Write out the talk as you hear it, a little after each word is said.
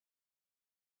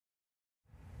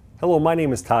Hello, my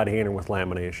name is Todd Hanner with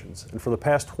Laminations, and for the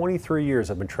past 23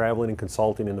 years I've been traveling and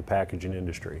consulting in the packaging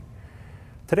industry.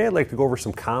 Today I'd like to go over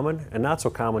some common and not so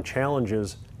common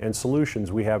challenges and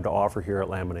solutions we have to offer here at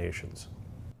Laminations.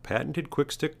 Patented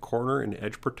QuikStik corner and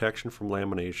edge protection from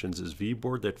Laminations is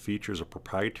V-board that features a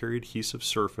proprietary adhesive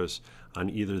surface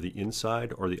on either the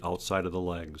inside or the outside of the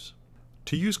legs.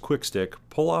 To use QuikStik,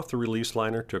 pull off the release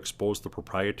liner to expose the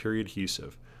proprietary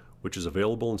adhesive, which is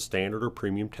available in standard or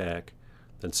premium tack.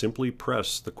 Then simply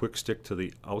press the QuikStik to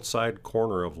the outside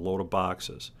corner of load of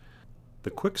boxes. The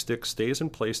QuikStik stays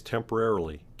in place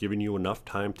temporarily, giving you enough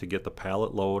time to get the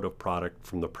pallet load of product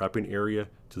from the prepping area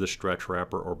to the stretch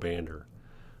wrapper or bander.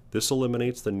 This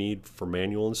eliminates the need for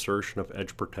manual insertion of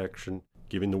edge protection,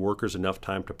 giving the workers enough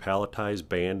time to palletize,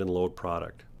 band, and load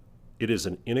product. It is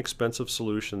an inexpensive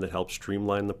solution that helps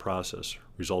streamline the process,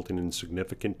 resulting in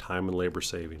significant time and labor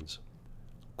savings.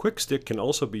 QuikStik can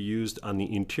also be used on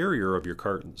the interior of your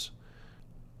cartons.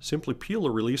 Simply peel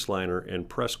the release liner and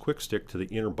press QuikStik to the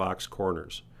inner box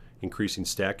corners, increasing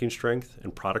stacking strength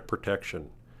and product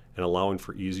protection and allowing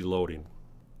for easy loading.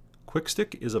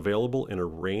 QuikStik is available in a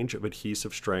range of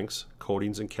adhesive strengths,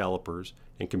 coatings, and calipers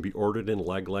and can be ordered in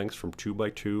leg lengths from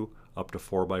 2x2 up to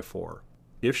 4x4.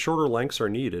 If shorter lengths are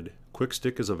needed,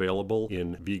 QuikStik is available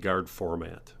in V-Guard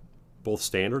format. Both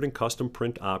standard and custom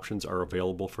print options are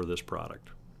available for this product.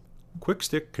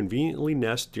 QuikStik conveniently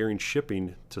nests during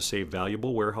shipping to save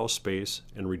valuable warehouse space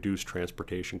and reduce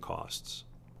transportation costs.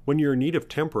 When you're in need of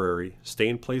temporary,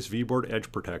 stay-in-place V-board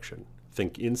edge protection,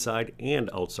 think inside and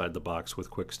outside the box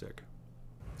with QuikStik.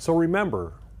 So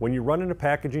remember, when you run into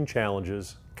packaging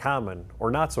challenges, common or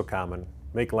not so common,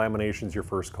 make Laminations your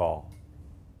first call.